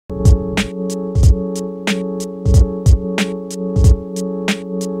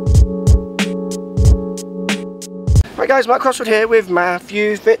guys, Mark Crossfield here with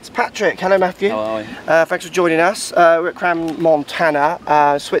Matthew Fitzpatrick. Hello Matthew. How are we? Thanks for joining us. We're at Cram,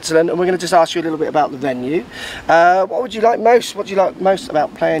 Montana, Switzerland, and we're going to just ask you a little bit about the venue. What would you like most? What do you like most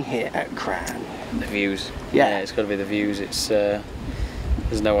about playing here at Cram? The views. Yeah, it's got to be the views. It's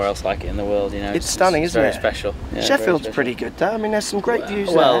there's nowhere else like it in the world, you know. It's stunning, isn't it? Very special. Yeah, Sheffield's pretty good though. I mean, there's some great views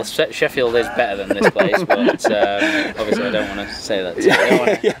there. Well, Sheffield is better than this place, but obviously I don't want to say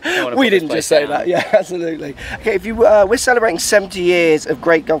that. We didn't just say that. Yeah, absolutely. Okay, if you we're celebrating 70 years of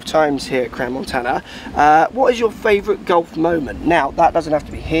great golf times here at Cram, Montana. What is your favourite golf moment? Now, that doesn't have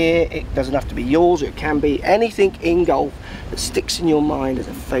to be here. It doesn't have to be yours. It can be anything in golf that sticks in your mind as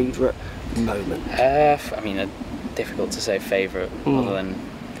a favourite moment. I mean, difficult to say favourite other than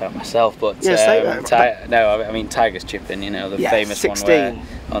about myself, but yeah, no, I mean Tiger's chipping, you know, the famous 16. one where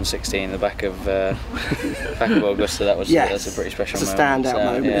on 16, the back of Augusta. That's a pretty special moment. It's a standout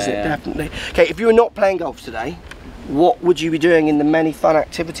moment, isn't it? Definitely. Okay, if you were not playing golf today, what would you be doing in the many fun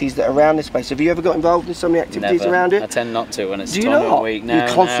activities that are around this place? Have you ever got involved in some of the activities around it? I tend not to when it's tournament week. No,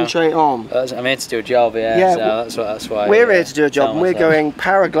 you concentrate on. I'm here to do a job, so that's why. We're here to do a job, and we're going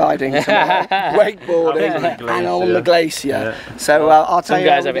paragliding tomorrow, wakeboarding, and on the glacier. Yeah. So I'll tell you.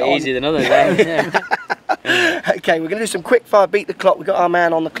 Some guys have it easier than others. Okay, we're going to do some quick fire, beat the clock. We've got our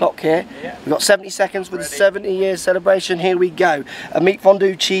man on the clock here. Yeah. We've got 70 seconds for the 70-year celebration. Here we go. A meat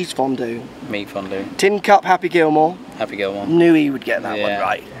fondue, cheese fondue. Meat fondue. Tin cup, Happy Gilmore. Happy Gilmore. Knew he would get that one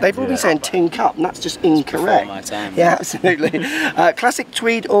right. They've all been saying tin cup, and that's just incorrect. Before my time. Yeah, absolutely. Classic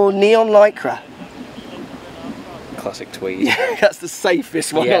tweed or neon lycra? Classic tweed. Yeah, that's the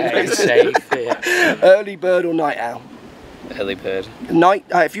safest one. Yeah, it's safe. Yeah. Early bird or night owl? Early bird. Night.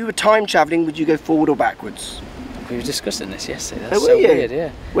 If you were time travelling, would you go forward or backwards? We were discussing this yesterday. That's so weird,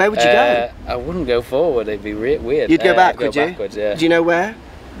 yeah. Where would you go? I wouldn't go forward. It'd be weird. You'd go back, would you? Backwards, yeah. Do you know where?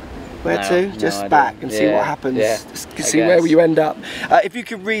 Where to? Just back and see what happens. Yeah, see where you end up. If you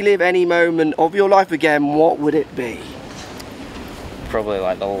could relive any moment of your life again, what would it be? Probably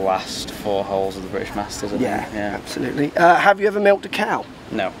like the last 4 holes of the British Masters. Yeah, absolutely. Have you ever milked a cow?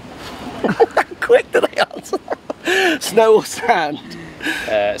 No. Quick did they answer? Snow or sand?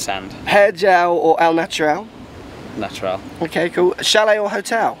 Sand. Hair gel or al natural? Natural. Okay, cool. Chalet or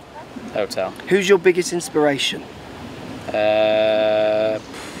hotel? Hotel. Who's your biggest inspiration? I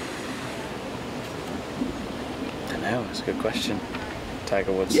don't know, that's a good question.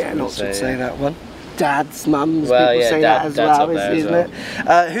 Tiger Woods. Yeah, lots would say that one. Dads, mums, well, people say that as well, isn't it?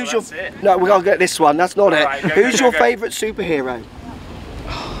 Who's your... No, we're going to get this one, that's not it. Who's your favourite superhero?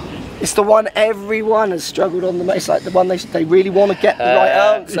 It's the one everyone has struggled on the most, like the one they really want to get the right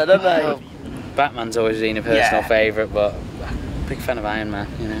answer, don't they? Well, Batman's always been a personal favourite, but I'm a big fan of Iron Man,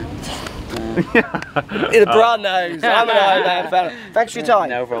 you know. The brand knows. I'm an Iron Man fan. Thanks for your time.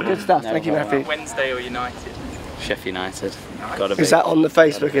 No problem. Good stuff. No Thank you, Matthew. Wednesday or United? Sheffield United. Nice. Gotta be. Is that on the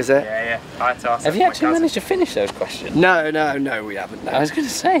Facebook? Is it? Yeah. Have you actually managed to finish those questions? No, we haven't. No. I was going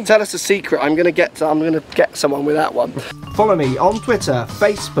to say. Tell us a secret. I'm going to get someone with that one. Follow me on Twitter,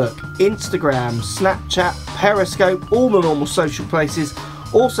 Facebook, Instagram, Snapchat, Periscope, all the normal social places.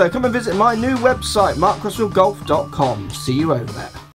 Also, come and visit my new website, markcrossfieldgolf.com. See you over there.